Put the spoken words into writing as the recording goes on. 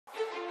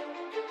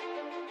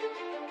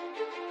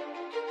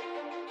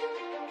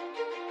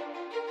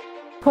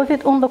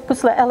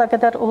COVID-19 ilə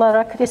əlaqədar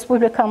olaraq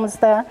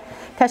respublikamızda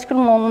təşkil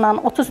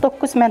olunan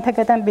 39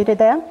 məntəqədən biri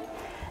də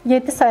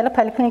 7 saylı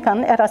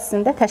poliklinikanın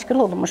ərazisində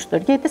təşkil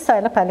olunmuşdur. 7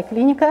 saylı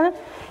poliklinika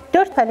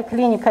 4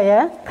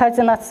 poliklinikaya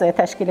koordinasiya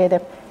təşkil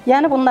edib.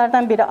 Yəni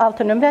bunlardan biri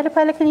 6 nömrəli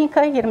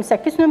poliklinika,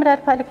 28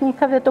 nömrəli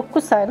poliklinika və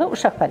 9 saylı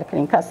uşaq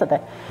poliklinikasıdır.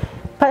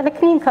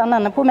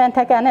 Poliklinikanın, bu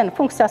məntəqənin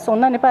funksiyası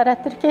ondan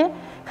ibarətdir ki,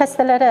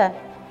 xəstələrə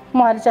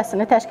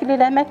müalicəsini təşkil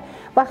eləmək,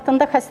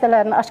 vaxtında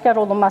xəstələrin aşkar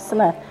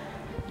olunmasını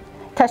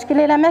təşkil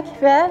eləmək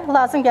və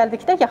lazım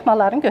gəldikdə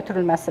yaxmaların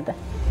götürülməsidir.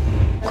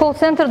 Call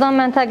centerdan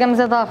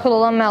məntəqəmizə daxil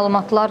olan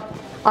məlumatlar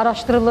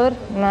araşdırılır,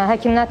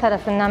 həkimlər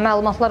tərəfindən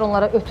məlumatlar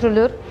onlara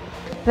ötürülür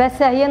və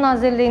Səhiyyə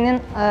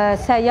Nazirliyinin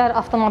səyyar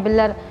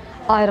avtomobillər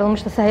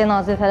ayrılmışdır Səhiyyə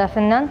Naziri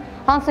tərəfindən,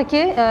 hansı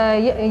ki,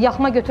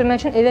 yaxma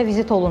götürmək üçün evə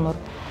vizit olunur.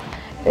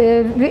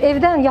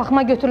 Evdən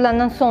yaxma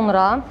götürüləndən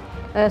sonra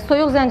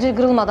soyuq zəncir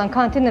qırılmadan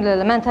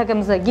konteynerlərlə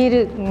məntəqəmizə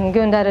geri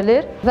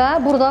göndərilir və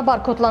burada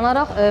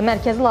barkodlanaraq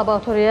mərkəzi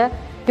laboratoriyaya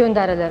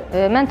göndərilir.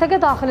 Məntəqə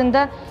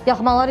daxilində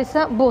yaxmalar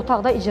isə bu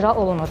otaqda icra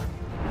olunur.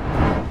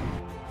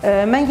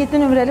 Mən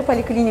 7 nömrəli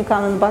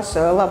poliklinikanın baş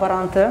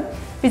laborantı.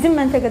 Bizim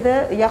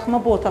məntəqədə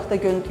yaxma bu otaqda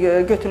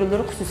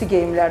götürülür xüsusi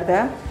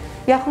geyimlərdə.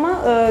 Yaxma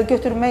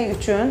götürmək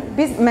üçün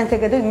biz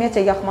məntəqədə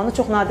ümumiyyətcə yaxmanı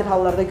çox nadir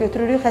hallarda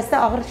götürürük. Xəstə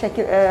ağır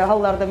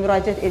hallarda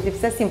müraciət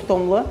edibsə,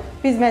 simptomlu,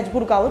 biz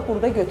məcbur qalıb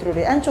burada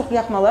götürürük. Ən çox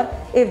yaxmalar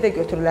evdə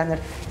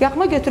götürülənir.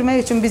 Yaxma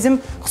götürmək üçün bizim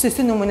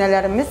xüsusi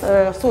nümunələrimiz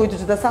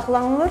soyuducuda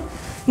saxlanılır.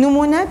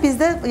 Nümunə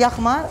bizdə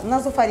yaxma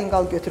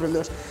nazofarinqal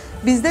götürülür.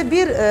 Bizdə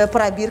bir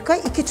probirka,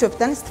 2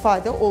 çöpdən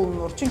istifadə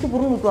olunur. Çünki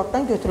burun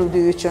udlaqdan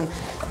götürüldüyü üçün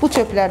bu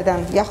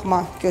çöplərdən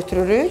yaxma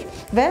götürürük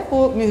və bu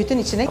mühitin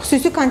içinə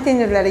xüsusi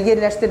konteynerlərə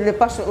yerləşdirilib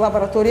baş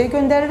laboratoriyaya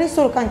göndəririk.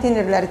 Sonra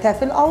konteynerləri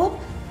təhvil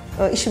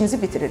alıb işimizi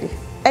bitiririk.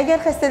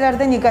 Əgər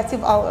xəstələrdə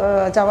negativ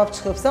cavab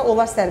çıxıbsa,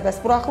 onlar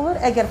sərbəst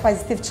buraxılır. Əgər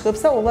pozitiv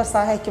çıxıbsa, onlar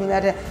sahə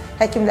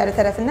həkimləri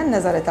tərəfindən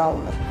nəzarətə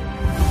alınır.